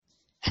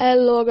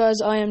Hello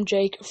guys, I am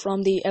Jake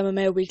from the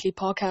MMA Weekly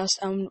Podcast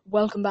and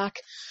welcome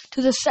back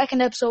to the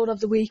second episode of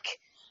the week.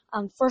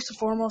 And first and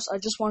foremost, I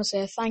just want to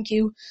say thank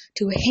you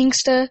to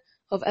Hinksta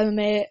of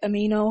MMA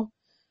Amino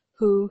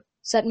who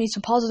sent me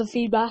some positive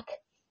feedback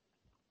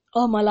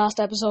on my last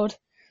episode.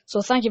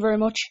 So thank you very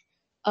much.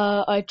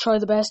 I try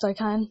the best I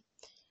can.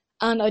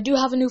 And I do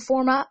have a new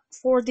format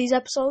for these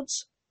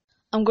episodes.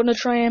 I'm going to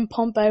try and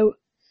pump out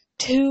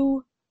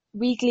 2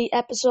 weekly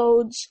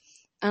episodes,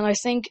 and I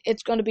think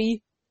it's going to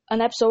be an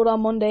episode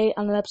on Monday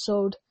and an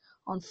episode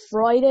on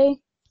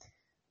Friday,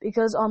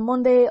 because on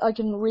Monday I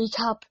can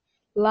recap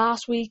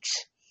last week's,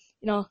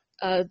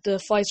 the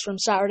fights from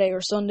Saturday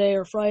or Sunday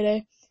or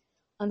Friday,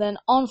 and then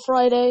on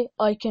Friday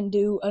I can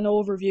do an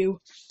overview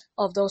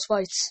of those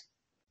fights.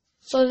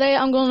 So today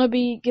I'm going to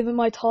be giving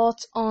my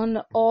thoughts on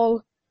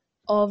all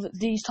of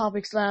these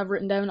topics that I have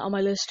written down on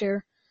my list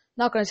here.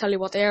 Not going to tell you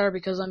what they are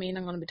because I'm going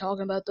to be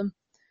talking about them.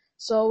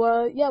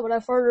 So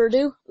without further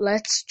ado,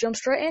 let's jump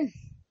straight in.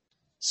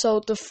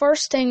 So the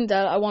first thing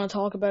that I want to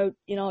talk about,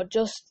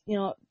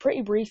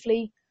 pretty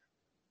briefly,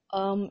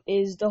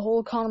 is the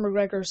whole Conor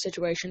McGregor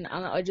situation,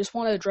 and I just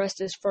want to address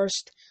this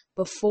first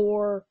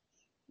before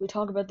we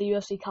talk about the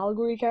UFC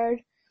Calgary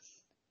card.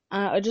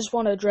 I just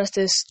want to address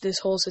this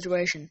whole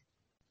situation.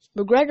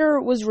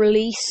 McGregor was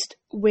released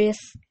with,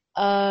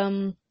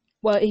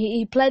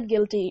 he pled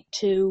guilty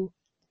to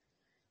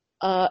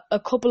a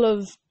couple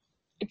of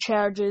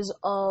charges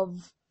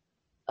of,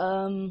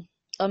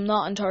 I'm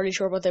not entirely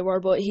sure what they were,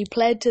 but he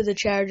pled to the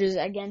charges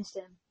against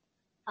him,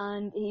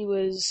 and he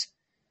was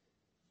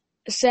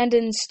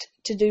sentenced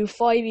to do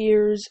 5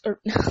 years,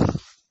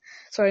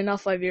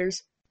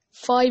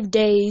 5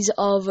 days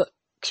of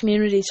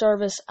community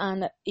service,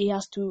 and he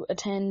has to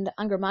attend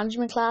anger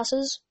management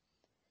classes,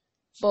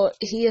 but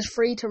he is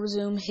free to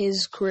resume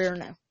his career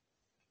now.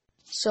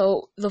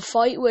 So the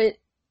fight with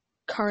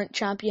current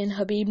champion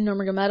Khabib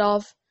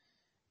Nurmagomedov,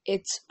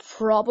 it's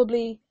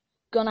probably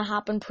gonna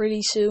happen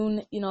pretty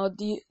soon.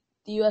 The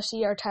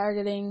UFC are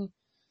targeting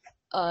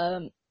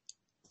the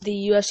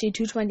UFC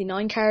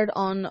 229 card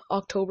on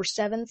October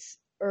 7th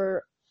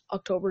or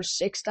October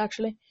 6th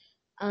actually,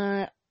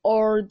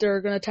 or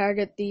they're gonna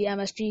target the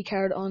MSG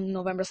card on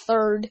November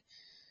 3rd.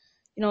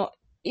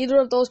 Either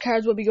of those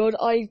cards would be good.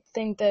 I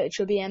think that it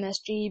should be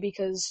MSG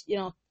because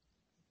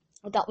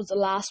that was the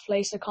last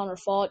place that Conor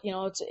fought.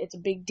 It's a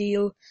big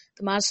deal,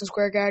 the Madison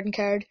Square Garden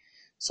card,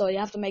 so you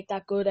have to make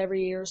that good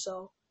every year.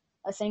 So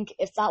I think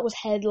if that was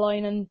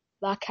headlining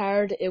that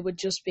card, it would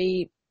just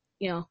be,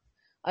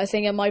 I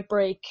think it might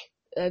break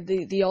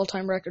the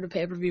all-time record of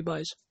pay-per-view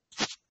buys.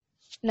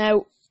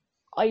 Now,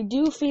 I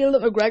do feel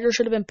that McGregor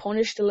should have been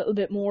punished a little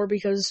bit more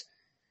because,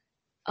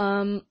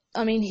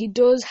 he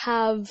does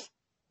have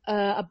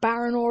a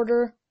Baron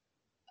order.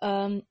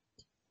 Michael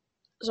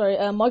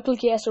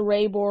Chiesa,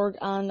 Rayborg,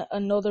 and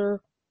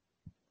another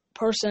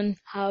person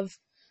have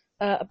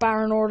a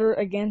Baron order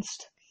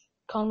against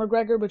Conor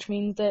McGregor, which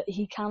means that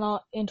he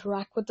cannot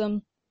interact with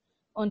them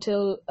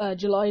until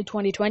July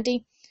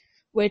 2020,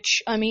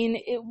 which,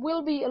 it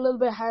will be a little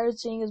bit hard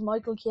seeing as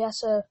Michael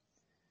Chiesa,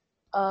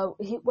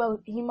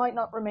 he might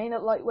not remain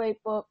at lightweight,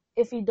 but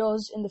if he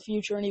does in the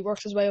future and he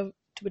works his way up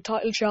to a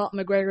title shot,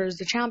 McGregor is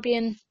the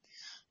champion,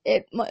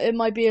 it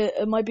might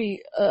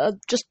be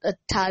just a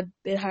tad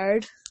bit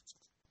hard.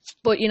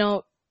 But,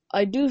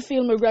 I do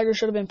feel McGregor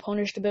should have been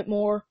punished a bit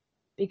more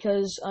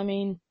because,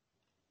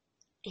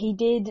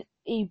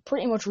 he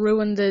pretty much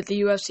ruined the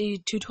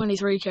UFC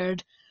 223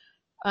 card.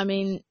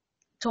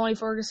 Tony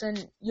Ferguson,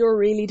 you're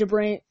really to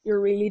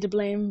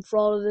blame for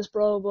all of this,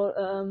 bro. But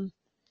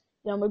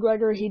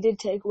McGregor, he did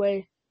take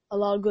away a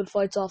lot of good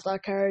fights off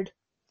that card.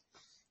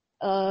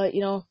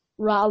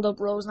 Riled up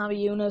Rose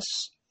Namajunas.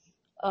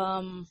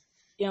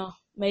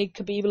 Made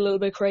Khabib a little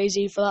bit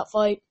crazy for that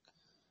fight.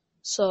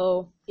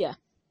 So yeah.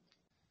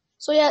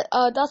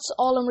 That's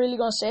all I'm really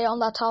gonna say on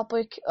that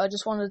topic. I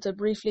just wanted to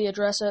briefly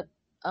address it.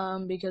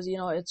 Because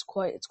it's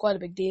quite a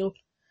big deal.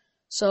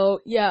 So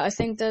yeah, I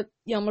think that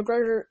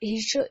McGregor, he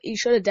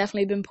should have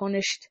definitely been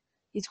punished.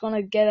 He's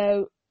gonna get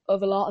out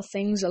of a lot of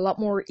things a lot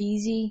more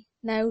easy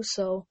now.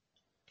 So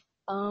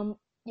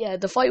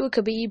the fight with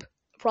Khabib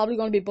probably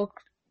gonna be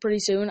booked pretty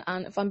soon.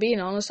 And if I'm being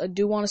honest, I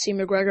do want to see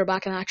McGregor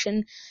back in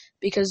action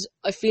because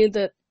I feel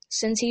that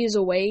since he is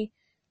away,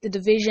 the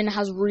division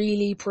has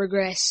really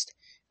progressed,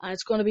 and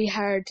it's gonna be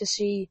hard to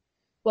see.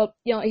 Well,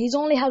 he's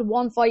only had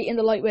one fight in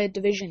the lightweight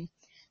division.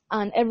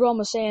 And everyone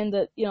was saying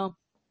that,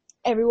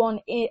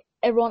 everyone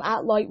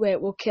at lightweight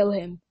will kill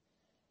him.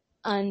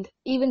 And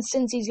even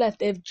since he's left,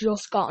 they've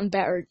just gotten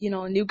better.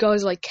 New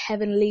guys like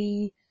Kevin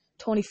Lee,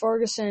 Tony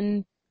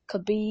Ferguson,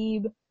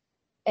 Khabib,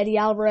 Eddie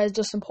Alvarez,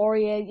 Dustin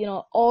Poirier,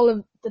 all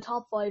of the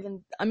top 5.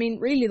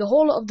 And, really, the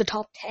whole of the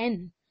top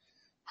 10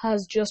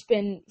 has just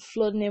been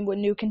flooding in with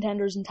new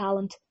contenders and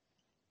talent.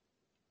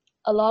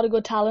 A lot of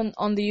good talent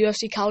on the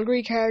UFC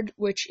Calgary card,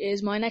 which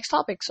is my next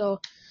topic. So,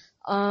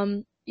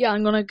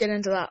 I'm going to get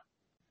into that.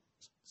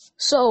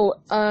 So,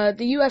 the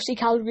UFC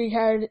Calgary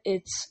card,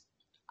 it's,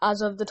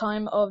 as of the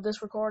time of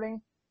this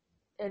recording,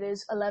 it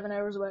is 11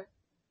 hours away.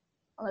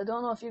 And I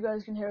don't know if you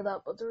guys can hear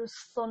that, but there is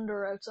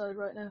thunder outside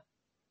right now.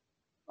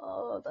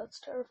 Oh, that's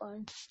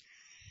terrifying.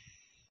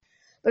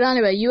 But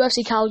anyway,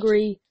 UFC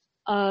Calgary,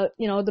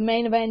 the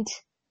main event,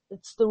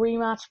 it's the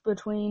rematch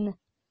between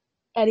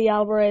Eddie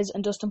Alvarez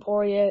and Dustin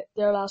Poirier.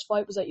 Their last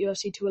fight was at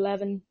UFC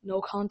 211,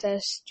 no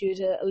contest due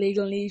to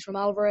illegal knees from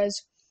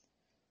Alvarez.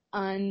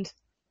 And,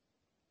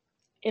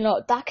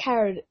 that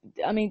card,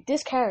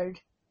 this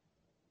card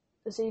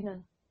this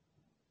evening,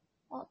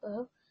 what the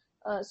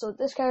hell? So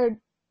this card,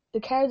 the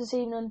card this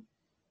evening,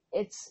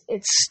 it's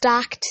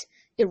stacked.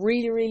 It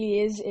really, really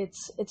is.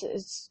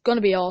 It's going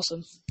to be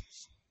awesome.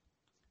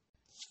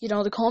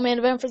 The co-main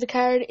event for the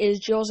card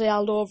is Jose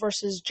Aldo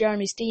versus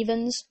Jeremy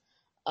Stephens.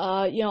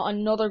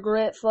 Another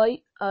great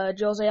fight.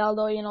 Jose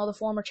Aldo, the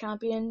former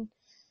champion.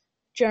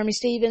 Jeremy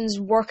Stephens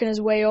working his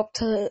way up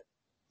to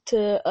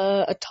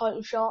a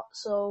title shot,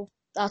 so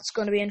that's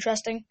going to be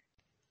interesting.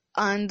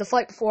 And the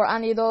fight before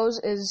any of those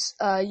is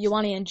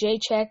Joanna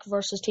Jędrzejczyk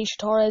versus Tisha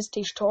Torres.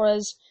 Tisha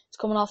Torres is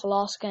coming off a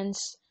loss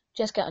against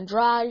Jessica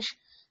Andrade,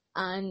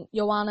 and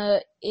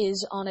Joanna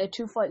is on a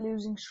 2-fight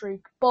losing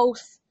streak, both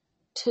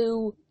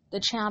to the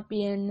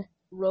champion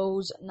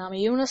Rose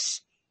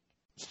Namajunas.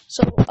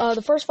 So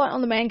the first fight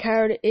on the main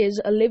card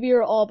is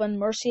Olivier Aubin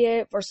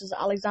Mercier versus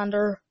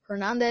Alexander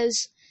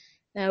Hernandez.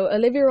 Now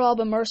Olivier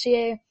Aubin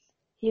Mercier,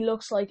 he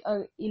looks like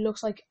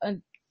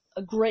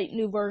a great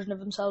new version of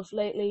himself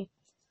lately.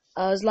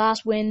 His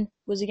last win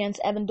was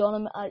against Evan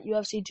Dunham at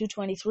UFC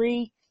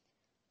 223,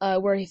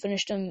 where he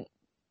finished him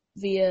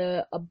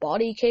via a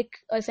body kick,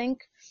 I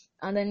think,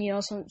 and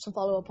then some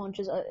follow-up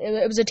punches.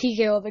 It was a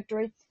TKO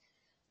victory.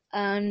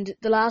 And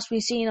the last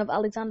we've seen of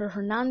Alexander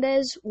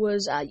Hernandez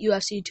was at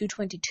UFC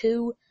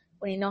 222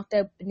 when he knocked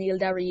out Beneil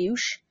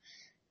Dariush.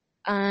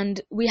 And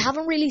we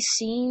haven't really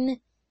seen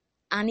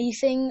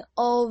anything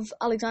of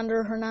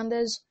Alexander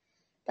Hernandez.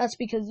 That's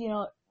because,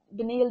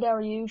 Beneil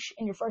Dariush,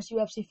 in your first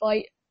UFC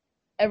fight,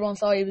 everyone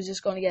thought he was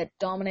just going to get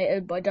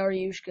dominated by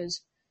Dariush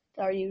because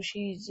Dariush,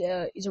 he's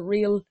a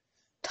real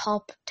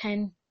top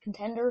 10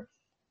 contender.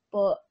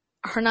 But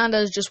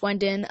Hernandez just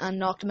went in and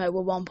knocked him out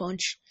with one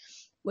punch,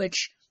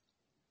 which,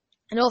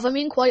 if I'm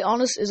being quite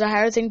honest, is a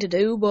hard thing to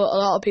do, but a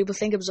lot of people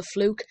think it was a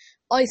fluke.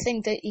 I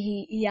think that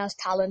he has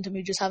talent and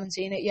we just haven't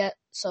seen it yet.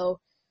 So,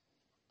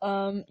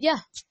 yeah.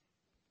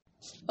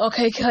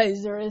 Okay,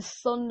 guys, there is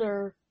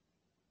thunder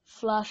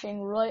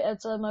flashing right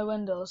outside my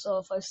window, so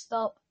if I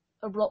stop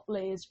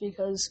abruptly, it's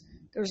because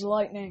there's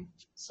lightning.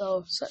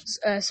 So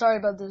sorry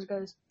about this,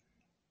 guys.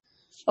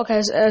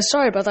 Okay,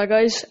 sorry about that,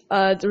 guys.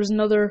 There was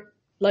another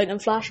lightning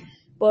flash,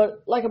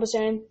 but like I was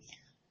saying,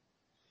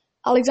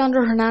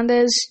 Alexander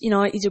Hernandez,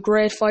 he's a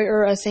great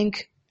fighter. I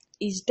think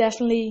he's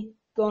definitely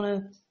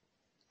gonna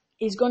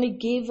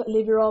give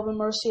Olivier Aubin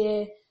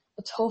Mercier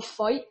a tough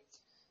fight,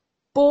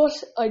 but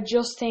I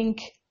just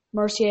think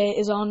Mercier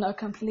is on a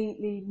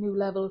completely new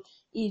level.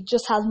 He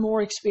just has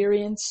more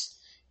experience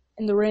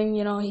in the ring.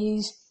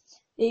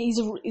 He's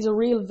a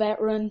real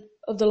veteran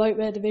of the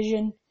lightweight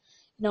division.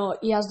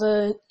 He has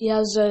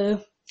the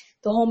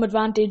home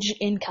advantage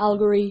in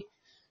Calgary.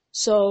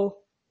 So,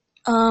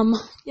 I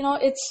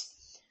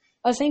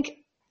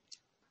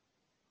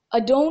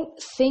don't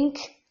think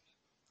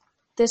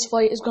this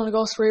fight is going to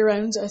go 3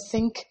 rounds. I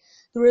think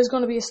there is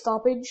going to be a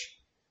stoppage,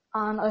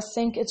 and I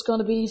think it's going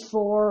to be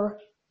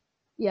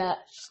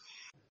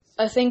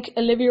I think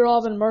Olivier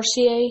Aubin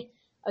Mercier,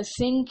 I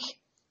think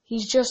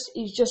he's just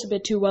a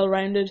bit too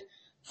well-rounded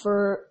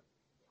for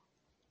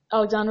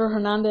Alexander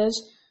Hernandez.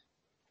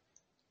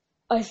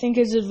 I think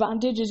his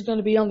advantage is going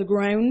to be on the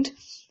ground,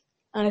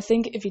 and I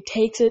think if he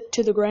takes it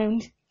to the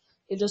ground,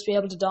 he'll just be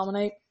able to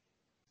dominate.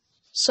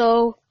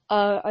 So,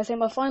 I think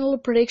my final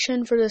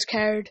prediction for this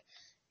card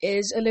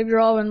is Olivier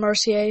Aubin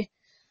Mercier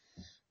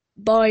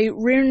by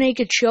rear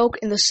naked choke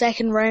in the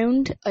second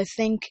round. I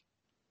think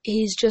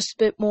he's just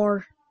a bit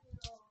more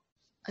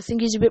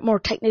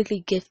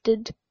technically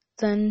gifted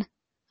than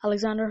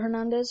Alexander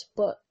Hernandez,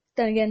 but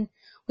then again,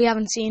 we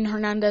haven't seen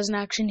Hernandez in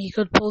action. He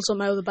could pull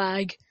something out of the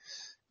bag.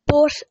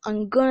 But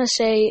I'm going to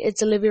say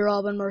it's Olivier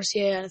Aubin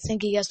Mercier, and I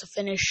think he has to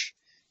finish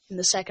in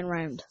the second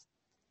round.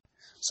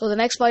 So the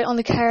next fight on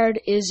the card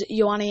is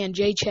Joanna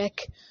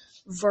Jędrzejczyk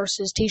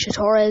versus Tisha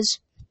Torres.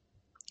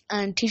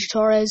 And Tisha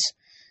Torres,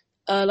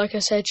 like I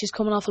said, she's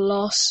coming off a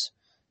loss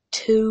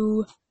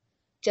to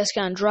Jessica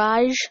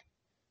Andrade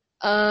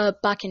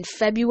back in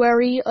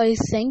February, I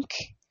think.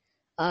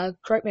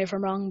 Correct me if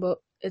I'm wrong, but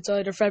it's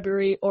either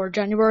February or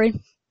January.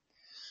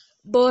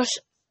 But,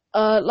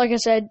 like I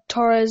said,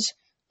 Torres,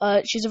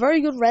 she's a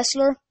very good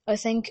wrestler. I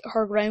think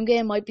her ground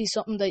game might be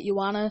something that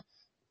Joanna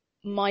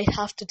might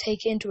have to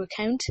take into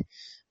account.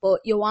 But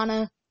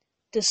Joanna,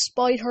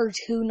 despite her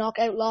 2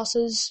 knockout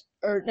losses,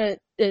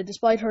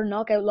 despite her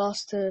knockout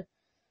loss to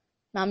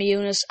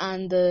Namajunas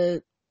and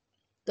the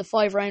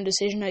 5-round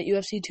decision at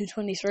UFC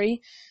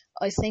 223,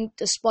 I think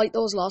despite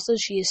those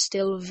losses, she is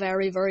still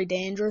very, very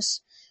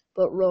dangerous.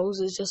 But Rose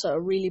is just a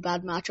really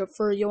bad matchup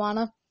for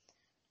Joanna.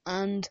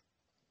 And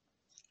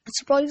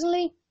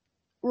surprisingly,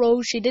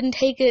 Rose, she didn't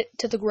take it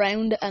to the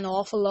ground an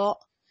awful lot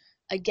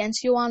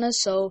against Joanna,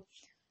 so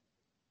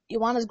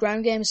Joanna's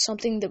ground game is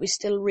something that we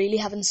still really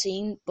haven't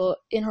seen, but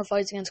in her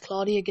fights against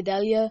Claudia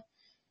Gadelha,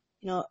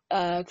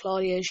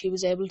 Claudia, she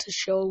was able to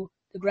show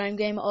the ground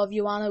game of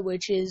Joanna,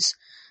 which is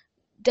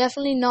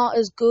definitely not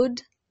as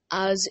good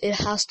as it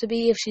has to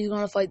be if she's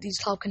going to fight these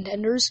top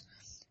contenders,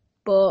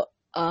 but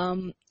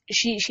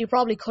she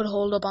probably could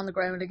hold up on the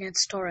ground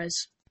against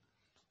Torres.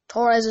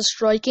 Torres'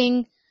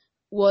 striking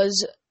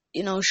was,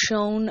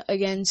 shown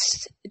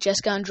against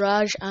Jessica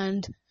Andrade,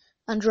 and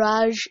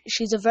Andrade,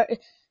 she's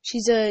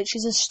a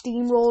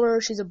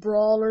steamroller, she's a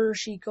brawler,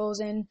 she goes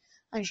in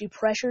and she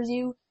pressures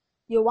you.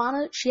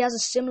 Joanna, she has a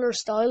similar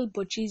style,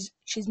 but she's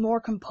more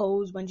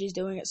composed when she's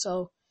doing it.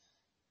 So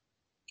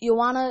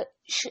Joanna,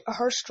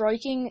 her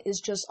striking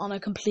is just on a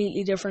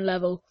completely different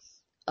level.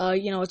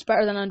 It's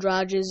better than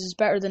Andrade's, it's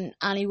better than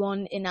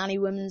anyone in any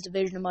women's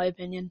division, in my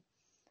opinion.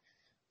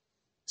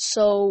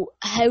 So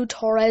how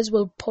Torres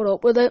will put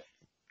up with it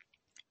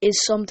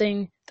is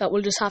something that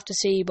we'll just have to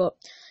see. But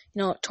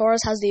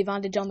Torres has the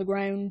advantage on the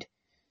ground.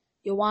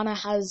 Joanna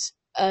has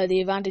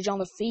the advantage on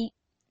the feet.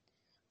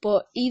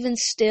 But even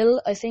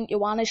still, I think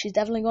Joanna, she's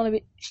definitely going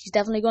to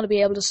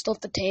be able to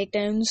stuff the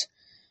takedowns,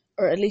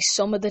 or at least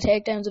some of the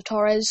takedowns of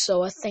Torres.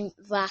 So I think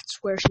that's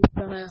where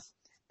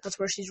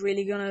she's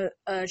really gonna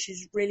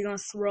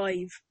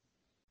thrive.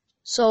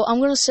 So I'm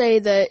gonna say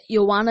that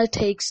Joanna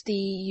takes the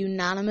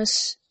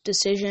unanimous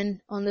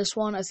decision on this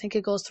one. I think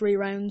it goes 3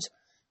 rounds.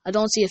 I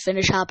don't see a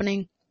finish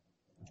happening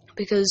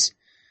because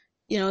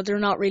they're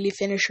not really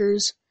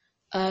finishers.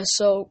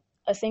 So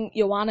I think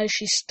Joanna,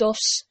 she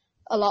stuffs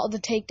a lot of the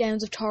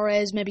takedowns of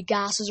Torres, maybe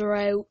gasses her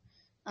out,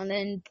 and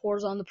then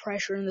pours on the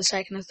pressure in the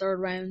second and third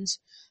rounds.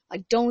 I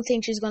don't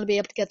think she's going to be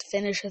able to get the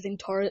finish. I think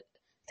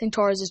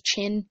Torres'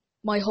 chin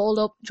might hold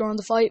up during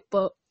the fight,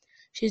 but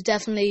she's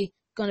definitely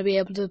going to be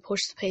able to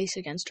push the pace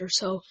against her.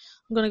 So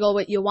I'm going to go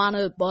with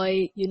Joanna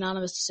by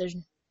unanimous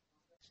decision.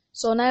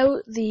 So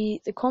now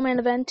the co-main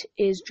event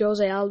is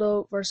Jose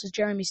Aldo versus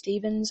Jeremy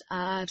Stephens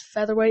at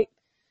featherweight.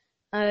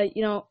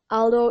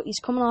 Aldo, he's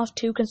coming off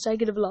 2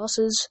 consecutive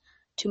losses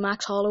to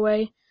Max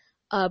Holloway,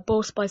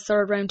 both by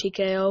 3rd round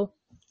TKO.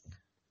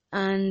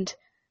 And,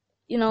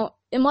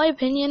 in my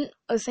opinion,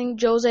 I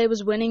think Jose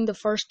was winning the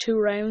first 2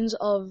 rounds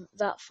of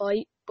that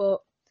fight, but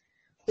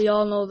we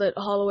all know that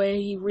Holloway,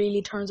 he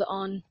really turns it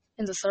on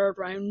in the 3rd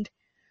round,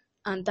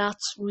 and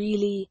that's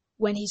really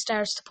when he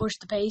starts to push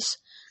the pace.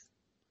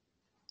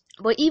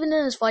 But even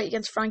in his fight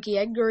against Frankie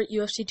Edgar at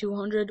UFC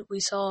 200, we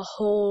saw a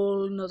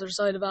whole nother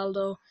side of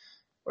Aldo,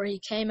 where he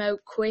came out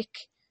quick,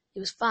 he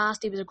was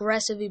fast, he was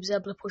aggressive, he was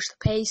able to push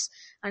the pace.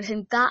 And I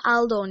think that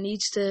Aldo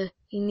needs to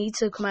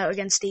come out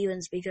against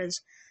Stephens,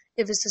 because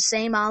if it's the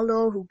same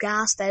Aldo who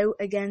gassed out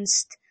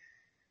against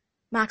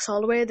Max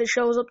Holloway that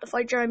shows up to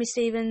fight Jeremy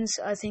Stephens,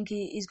 I think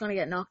he's going to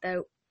get knocked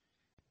out.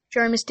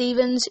 Jeremy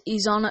Stephens,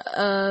 he's on,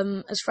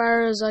 as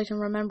far as I can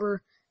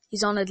remember,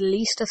 he's on at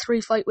least a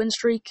 3-fight win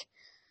streak,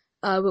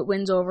 with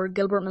wins over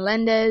Gilbert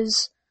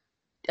Melendez,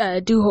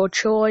 Doo-Ho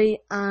Choi,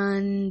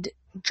 and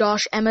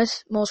Josh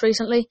Emmett most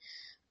recently.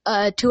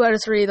 2 out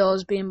of 3 of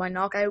those being by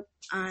knockout,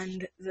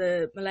 and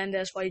the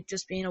Melendez fight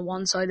just being a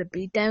one-sided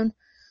beatdown.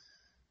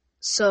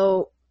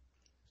 So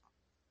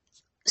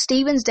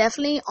Stephens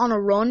definitely on a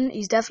run.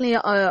 He's definitely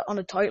on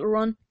a title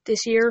run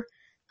this year,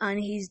 and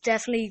he's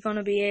definitely going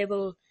to be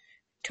able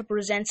to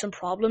present some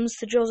problems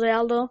to Jose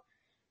Aldo.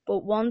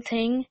 But one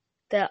thing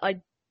that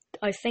I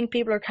think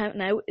people are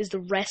counting out is the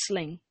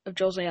wrestling of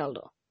Jose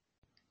Aldo.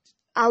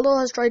 Aldo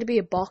has tried to be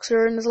a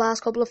boxer in his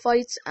last couple of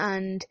fights,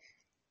 and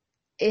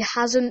it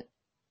hasn't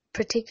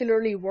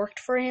particularly worked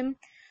for him.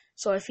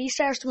 So if he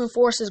starts to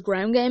enforce his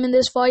ground game in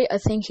this fight, I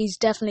think he's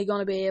definitely going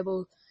to be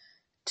able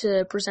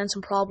to present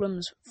some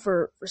problems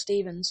for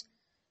Stephens.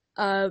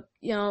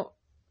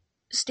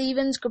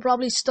 Stephens could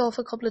probably stuff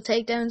a couple of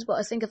takedowns, but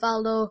I think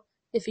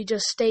if he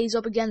just stays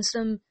up against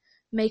him,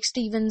 makes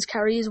Stephens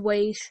carry his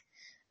weight,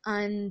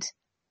 and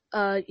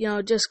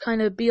just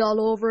kind of be all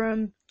over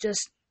him,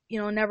 just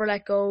never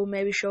let go,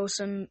 maybe show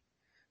some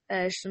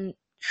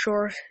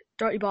short,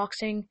 dirty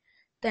boxing,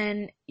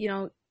 then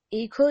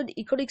he could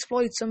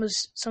exploit some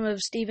of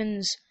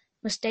Stephens'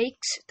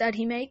 mistakes that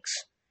he makes.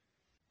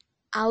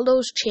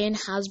 Aldo's chin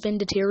has been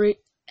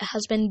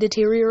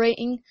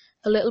deteriorating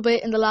a little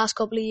bit in the last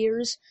couple of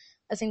years.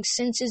 I think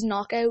since his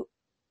knockout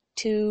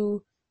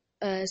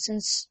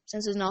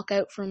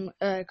from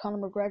Conor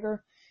McGregor,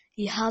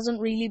 he hasn't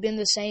really been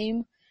the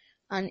same.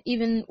 And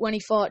even when he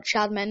fought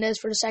Chad Mendes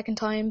for the second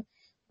time,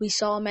 we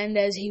saw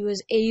Mendes, he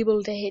was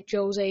able to hit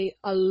Jose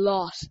a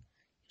lot. He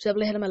was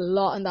able to hit him a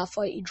lot in that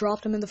fight. He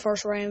dropped him in the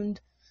first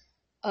round.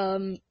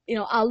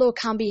 Aldo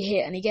can be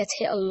hit, and he gets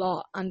hit a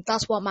lot, and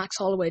that's what Max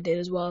Holloway did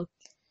as well.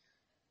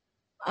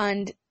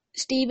 And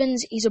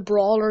Stephens, he's a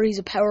brawler, he's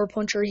a power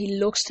puncher, he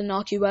looks to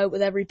knock you out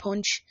with every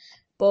punch,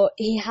 but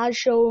he has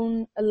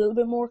shown a little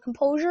bit more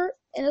composure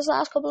in his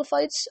last couple of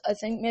fights. I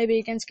think maybe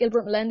against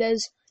Gilbert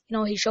Melendez,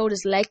 he showed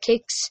his leg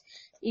kicks.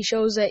 He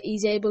shows that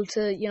he's able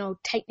to,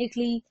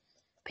 technically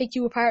pick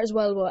you apart as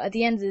well. But at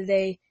the end of the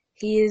day,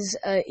 he's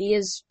a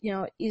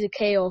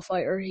KO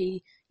fighter.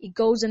 He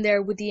goes in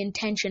there with the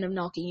intention of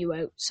knocking you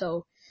out.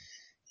 So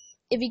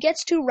if he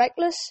gets too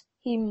reckless,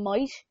 he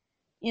might.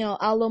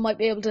 Aldo might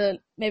be able to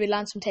maybe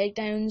land some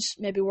takedowns,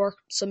 maybe work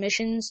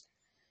submissions.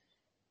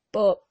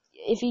 But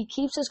if he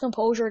keeps his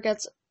composure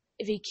against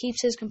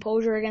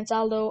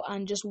Aldo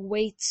and just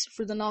waits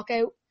for the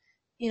knockout,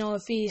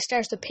 if he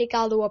starts to pick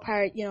Aldo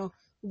apart,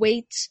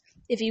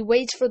 if he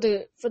waits for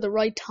the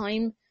right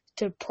time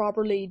to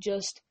properly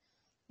just,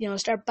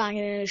 start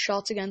banging in his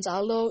shots against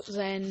Aldo,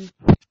 then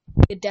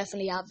you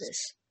definitely have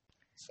this.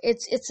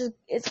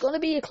 It's going to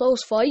be a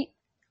close fight,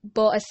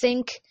 but I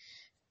think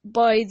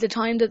by the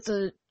time that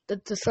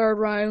the third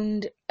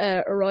round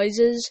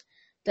arises,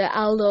 that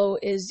Aldo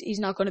he's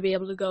not going to be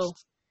able to go.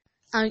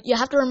 And you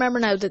have to remember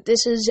now that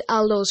this is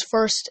Aldo's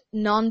first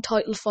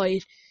non-title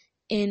fight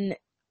in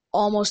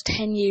almost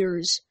 10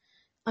 years.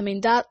 I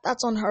mean,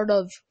 that's unheard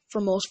of for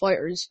most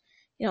fighters.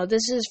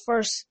 This is his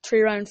first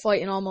 3-round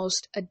fight in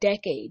almost a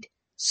decade.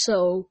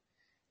 So,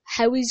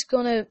 how he's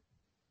gonna,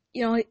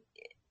 in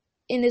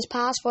his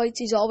past fights,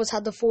 he's always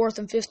had the 4th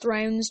and 5th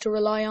rounds to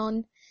rely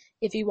on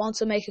if he wants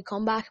to make a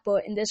comeback,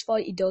 but in this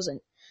fight, he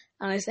doesn't.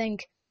 And I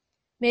think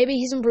maybe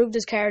he's improved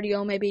his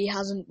cardio, maybe he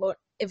hasn't, but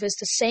if it's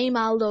the same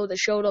Aldo that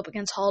showed up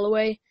against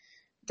Holloway,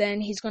 then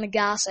he's going to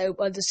gas out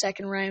by the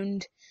 2nd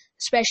round,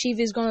 especially if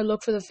he's going to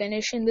look for the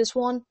finish in this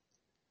one,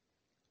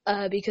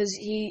 because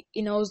he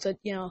knows that,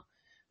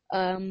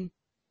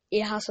 he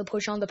has to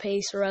push on the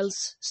pace, or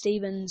else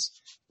Stevens,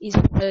 he's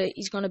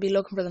going to be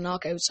looking for the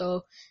knockout.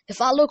 So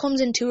if Aldo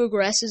comes in too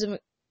aggressive,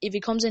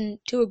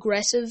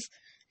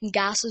 and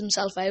gasses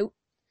himself out,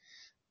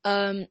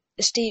 the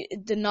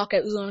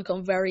knockout is going to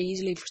come very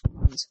easily for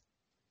Stevens.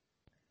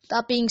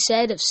 That being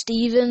said, if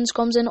Stevens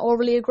comes in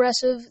overly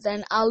aggressive,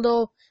 then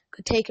Aldo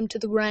could take him to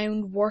the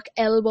ground, work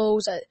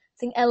elbows. I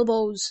think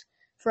elbows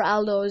for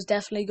Aldo is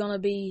definitely going to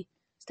be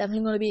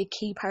a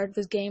key part of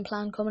his game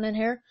plan coming in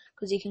here,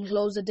 because he can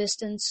close the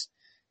distance.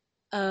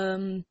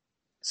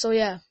 So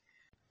yeah.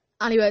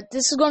 Anyway,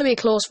 this is going to be a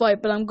close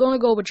fight, but I'm going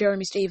to go with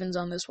Jeremy Stevens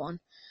on this one.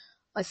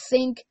 I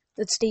think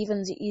that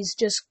Stevens, he's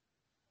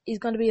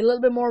going to be a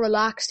little bit more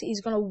relaxed.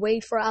 He's going to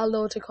wait for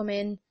Aldo to come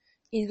in.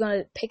 He's going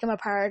to pick him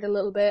apart a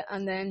little bit,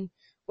 and then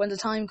when the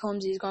time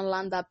comes, he's going to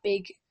land that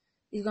big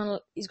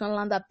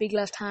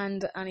left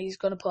hand, and he's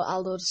going to put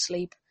Aldo to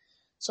sleep.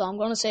 So I'm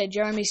going to say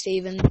Jeremy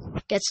Stevens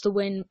gets the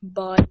win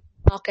by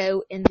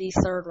knockout in the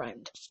 3rd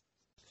round.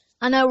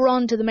 And now we're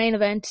on to the main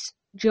event.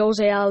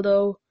 That's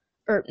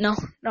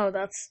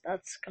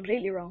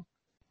completely wrong.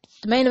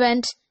 The main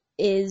event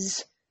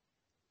is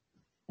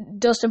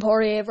Dustin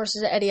Poirier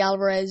versus Eddie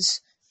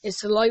Alvarez.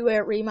 It's the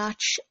lightweight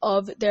rematch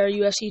of their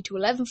UFC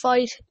 211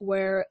 fight,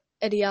 where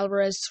Eddie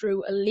Alvarez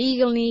threw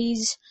illegal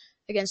knees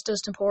against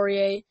Dustin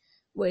Poirier,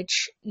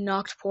 which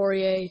knocked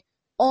Poirier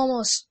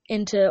almost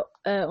into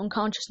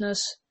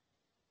unconsciousness,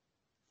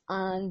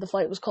 and the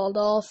fight was called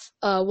off.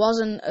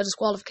 Wasn't a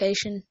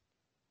disqualification,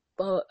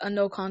 but a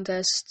no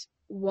contest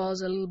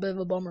was a little bit of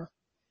a bummer.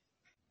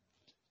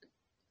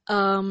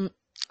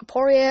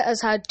 Poirier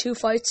has had 2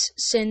 fights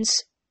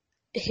since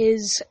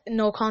his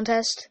no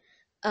contest,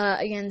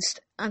 against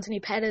Anthony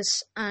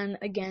Pettis and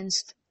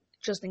against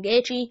Justin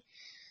Gaethje.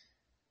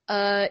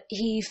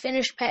 He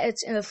finished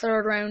Pettis in the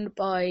 3rd round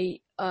by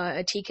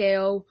a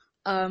TKO.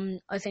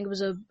 I think it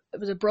was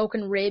a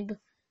broken rib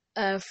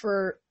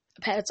for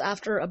Pettis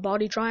after a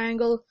body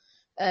triangle.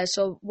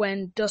 So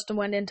when Dustin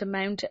went into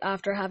mount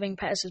after having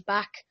Pettis'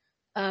 back,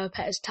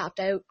 Pettis tapped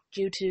out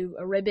due to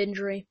a rib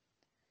injury.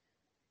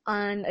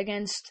 And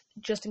against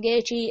Justin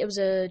Gaethje, it was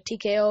a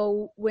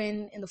TKO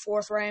win in the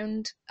 4th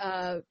round,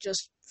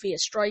 just via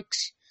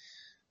strikes.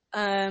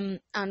 And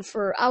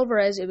for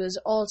Alvarez, it was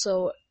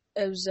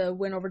a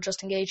win over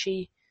Justin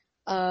Gaethje.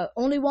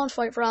 Only one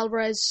fight for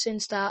Alvarez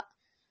since that,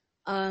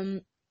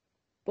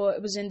 but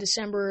it was in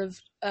December of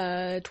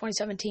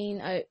 2017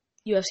 at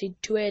UFC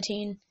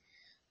 218,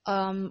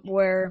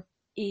 where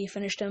he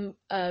finished him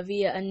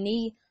via a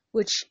knee,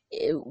 which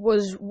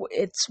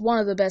it's one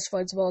of the best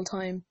fights of all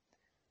time.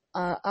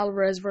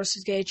 Alvarez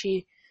versus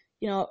Gaethje,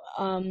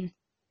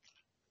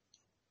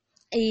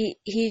 he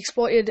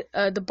exploited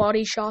the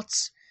body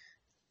shots.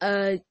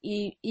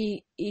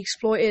 He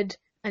exploited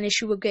an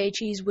issue with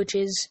Gaethje's, which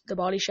is the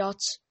body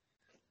shots.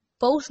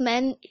 Both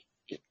men,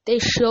 they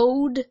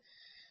showed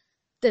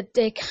that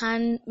they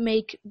can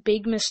make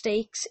big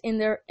mistakes in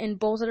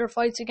both of their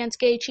fights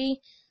against Gaethje.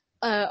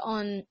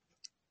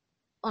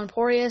 On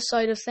Poirier's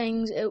side of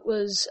things, it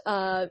was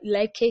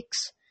leg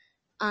kicks,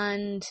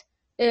 and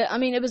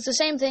it was the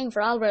same thing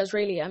for Alvarez,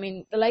 really. I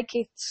mean, the leg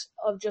kicks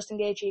of Justin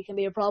Gaethje can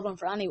be a problem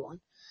for anyone,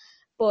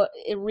 but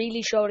it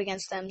really showed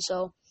against them.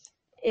 So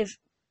if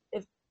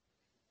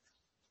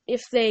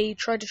they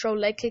tried to throw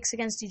leg kicks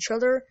against each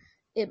other,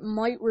 it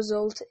might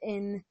result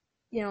in,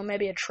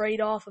 maybe a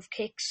trade-off of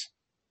kicks.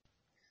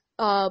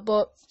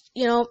 But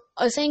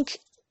I think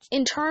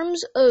in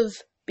terms of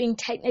being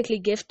technically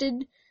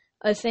gifted,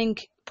 I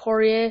think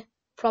Poirier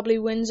probably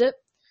wins it.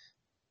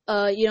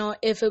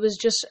 If it was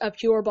just a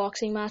pure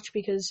boxing match,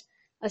 because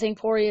I think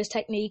Poirier's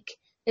technique,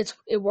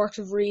 it works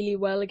really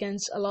well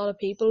against a lot of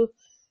people.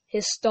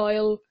 His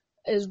style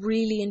is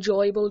really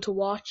enjoyable to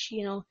watch.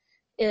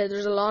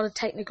 There's a lot of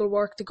technical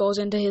work that goes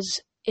into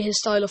his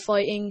style of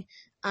fighting,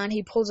 and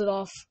he pulls it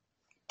off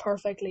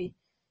perfectly.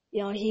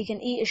 He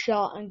can eat a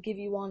shot and give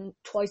you one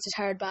twice as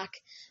hard back,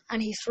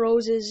 and he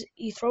throws his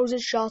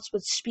shots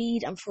with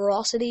speed and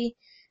ferocity,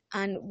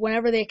 and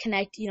whenever they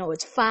connect,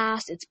 it's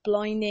fast, it's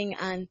blinding,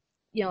 and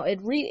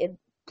it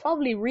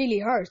probably really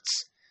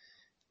hurts.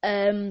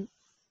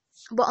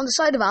 But on the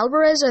side of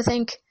Alvarez, I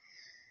think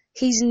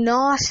he's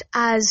not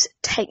as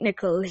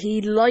technical.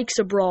 He likes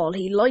a brawl.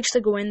 He likes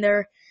to go in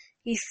there.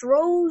 He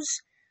throws,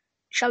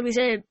 shall we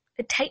say,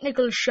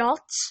 technical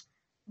shots,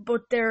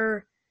 but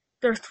they're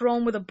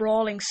thrown with a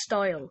brawling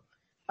style.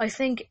 I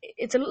think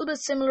it's a little bit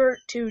similar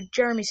to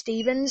Jeremy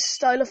Stevens'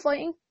 style of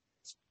fighting,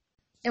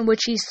 in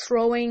which he's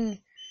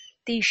throwing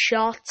these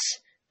shots,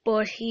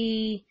 but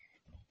he's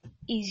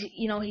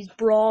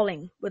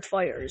brawling with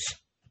fighters.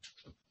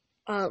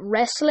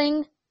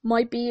 Wrestling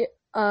might be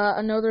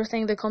another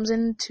thing that comes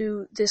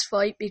into this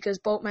fight, because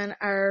both men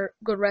are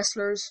good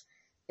wrestlers.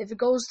 If it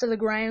goes to the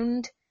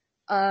ground,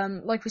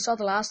 like we saw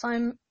the last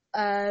time,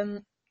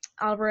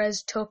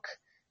 Alvarez took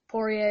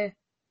Poirier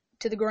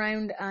to the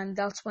ground, and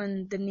that's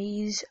when the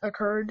knees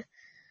occurred.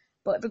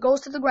 But if it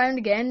goes to the ground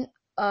again,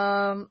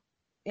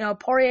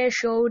 Poirier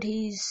showed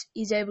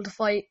he's able to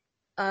fight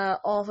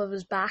off of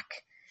his back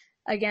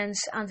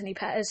against Anthony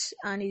Pettis,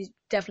 and he's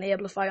definitely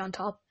able to fight on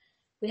top.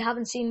 We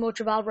haven't seen much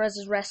of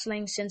Alvarez's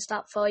wrestling since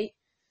that fight,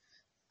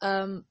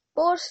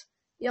 but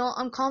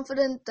I'm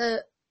confident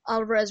that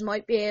Alvarez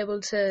might be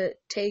able to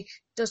take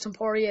Dustin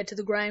Poirier to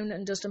the ground,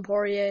 and Dustin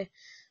Poirier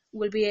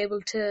will be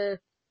able to.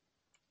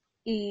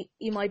 He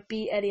might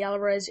beat Eddie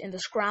Alvarez in the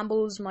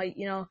scrambles, might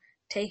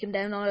take him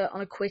down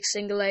on a quick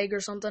single leg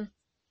or something.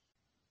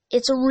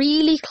 It's a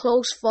really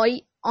close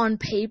fight on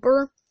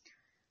paper,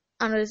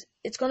 and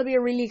it's going to be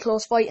a really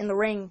close fight in the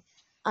ring,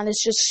 and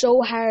it's just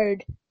so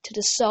hard to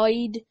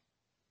decide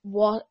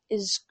what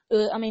is.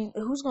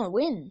 Who's going to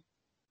win?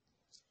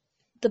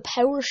 The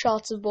power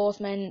shots of both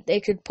men, they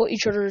could put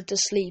each other to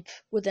sleep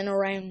within a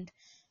round.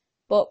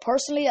 But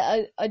personally,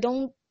 I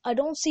don't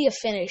see a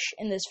finish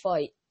in this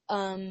fight.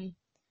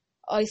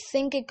 I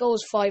think it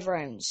goes 5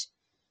 rounds.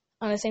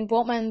 And I think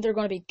both men, they're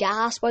going to be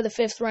gassed by the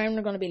 5th round.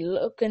 They're going to be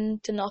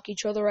looking to knock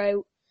each other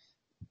out.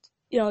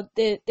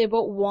 They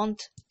both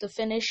want the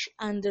finish,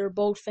 and they're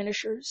both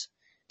finishers.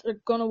 They're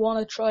going to want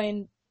to try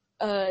and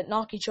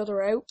knock each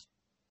other out.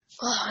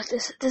 Oh,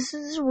 this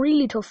is a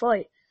really tough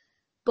fight.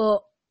 But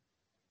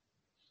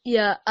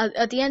yeah,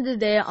 at the end of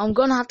the day, I'm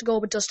going to have to go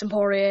with Dustin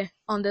Poirier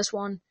on this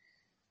one.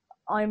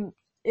 I'm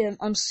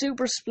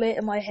super split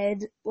in my head,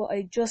 but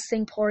I just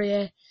think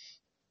Poirier,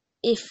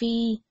 if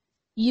he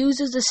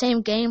uses the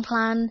same game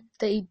plan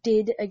that he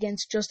did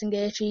against Justin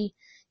Gaethje,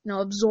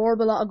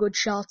 absorb a lot of good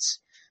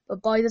shots,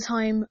 but by the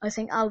time I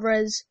think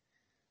Alvarez,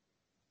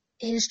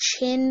 his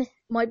chin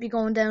might be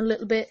going down a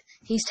little bit.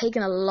 He's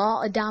taken a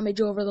lot of damage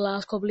over the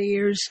last couple of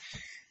years,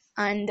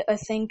 and I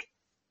think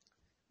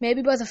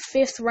maybe by the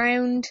 5th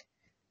round,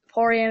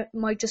 Poirier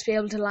might just be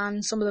able to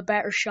land some of the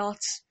better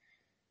shots.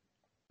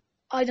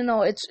 I don't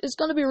know, it's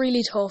going to be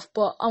really tough,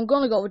 but I'm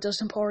going to go with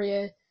Dustin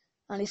Poirier,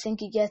 and I think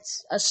he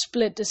gets a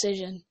split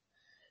decision.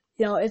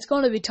 It's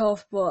going to be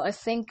tough, but I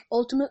think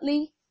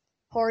ultimately,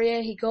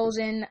 Poirier, he goes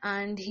in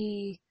and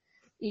he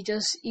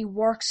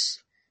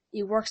works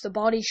the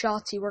body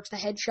shots, he works the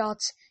head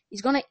shots.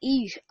 He's going to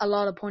eat a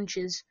lot of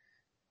punches,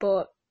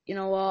 but you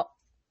know what?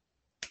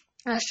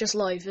 That's just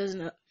life,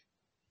 isn't it?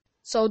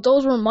 So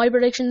those were my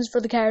predictions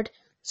for the card.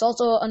 There's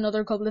also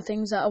another couple of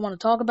things that I want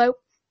to talk about.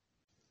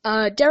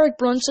 Derek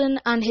Brunson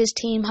and his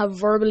team have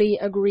verbally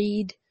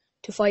agreed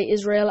to fight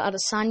Israel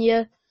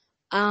Adesanya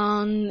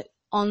on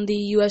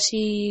the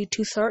UFC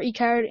 230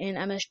 card in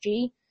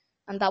MSG,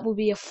 and that will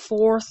be a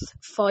 4th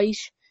fight.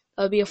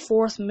 That will be a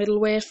 4th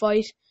middleweight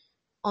fight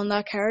on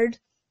that card.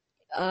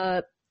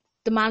 The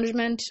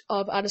management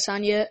of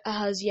Adesanya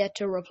has yet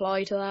to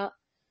reply to that,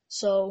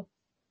 so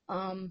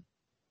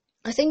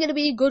I think it'll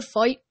be a good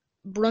fight.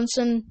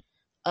 Brunson,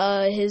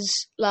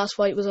 his last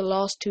fight was a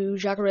loss to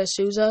Jacare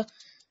Souza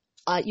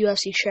at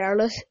UFC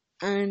Charlotte,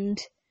 and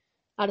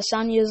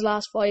Adesanya's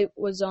last fight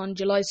was on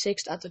July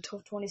 6th at the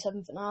TUF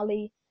 27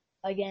 finale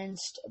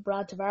against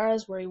Brad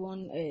Tavares, where he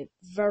won a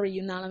very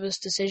unanimous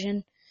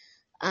decision,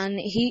 and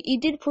he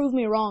did prove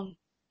me wrong.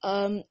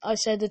 I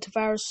said that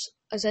Tavares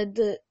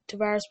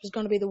was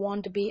going to be the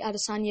one to beat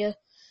Adesanya.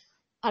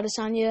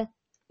 Adesanya,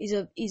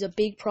 he's a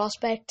big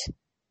prospect.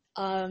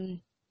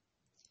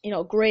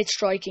 Great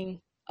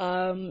striking.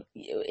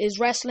 His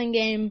wrestling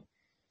game,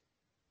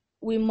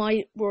 we're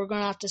going to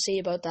have to see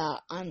about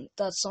that, and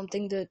that's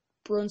something that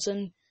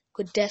Brunson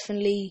could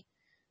definitely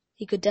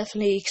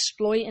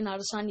exploit in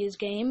Adesanya's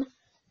game.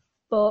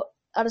 But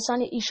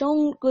Adesanya, he's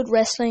shown good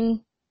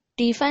wrestling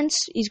defense.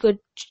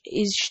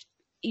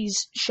 He's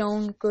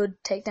shown good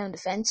takedown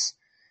defense.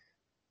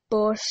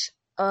 But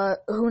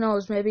who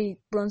knows? Maybe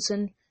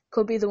Brunson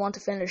could be the one to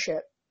finish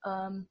it.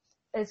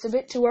 It's a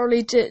bit too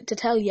early to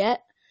tell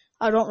yet.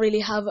 I don't really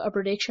have a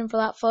prediction for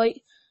that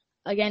fight.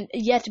 Again,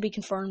 yet to be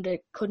confirmed.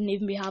 It couldn't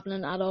even be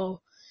happening at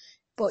all.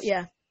 But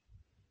yeah.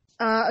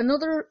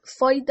 Another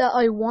fight that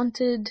I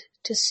wanted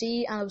to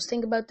see, and I was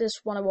thinking about this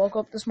when I woke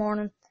up this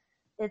morning,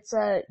 it's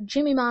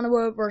Jimmy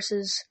Manuwa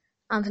versus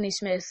Anthony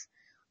Smith.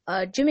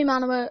 Jimmy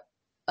Manuwa,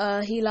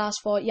 he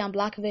last fought Jan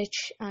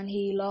Blachowicz, and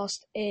he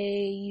lost a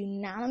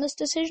unanimous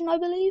decision, I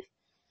believe.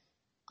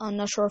 I'm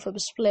not sure if it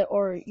was split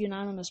or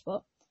unanimous,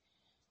 but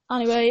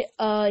anyway,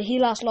 he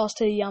last lost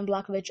to Jan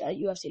Blachowicz at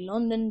UFC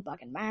London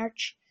back in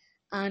March,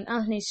 and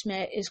Anthony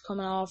Smith is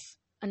coming off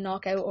a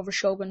knockout over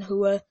Shogun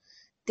Rua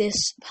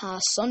this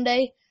past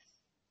Sunday,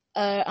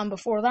 and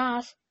before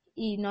that,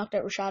 he knocked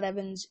out Rashad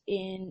Evans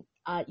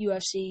at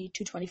UFC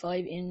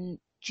 225 in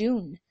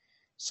June.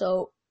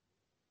 So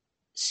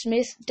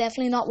Smith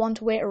definitely not one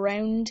to wait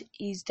around.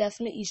 He's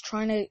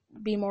trying to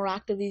be more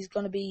active. He's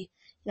going to be,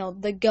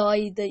 the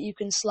guy that you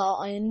can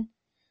slot in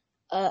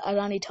at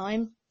any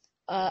time.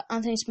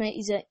 Anthony Smith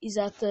he's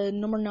at the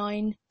number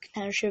 9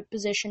 contendership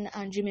position,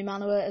 and Jimmy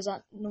Manuwa is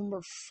at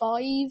number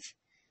 5,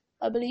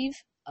 I believe.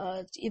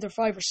 It's either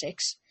 5 or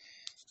 6.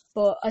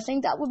 But I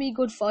think that would be a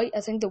good fight.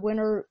 I think the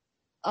winner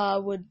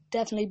would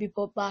definitely be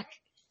put back.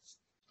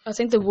 I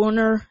think the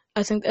winner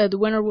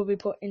will be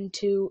put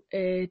into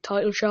a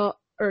title shot,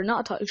 or not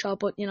a title shot,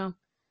 but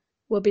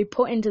will be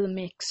put into the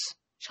mix,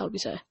 shall we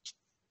say?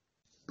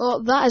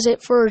 Well, that is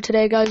it for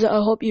today, guys.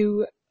 I hope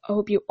you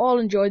all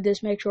enjoyed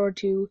this. Make sure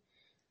to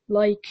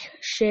like,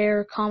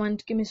 share,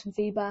 comment, give me some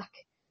feedback.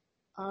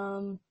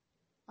 And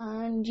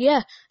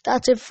yeah,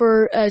 that's it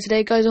for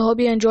today, guys. I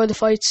hope you enjoyed the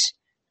fights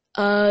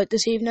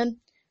this evening.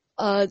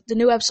 The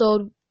new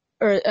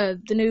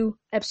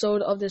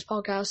episode of this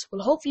podcast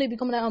will hopefully be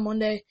coming out on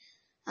Monday.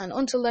 And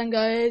until then,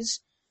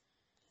 guys,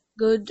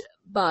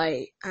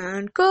 goodbye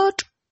and good.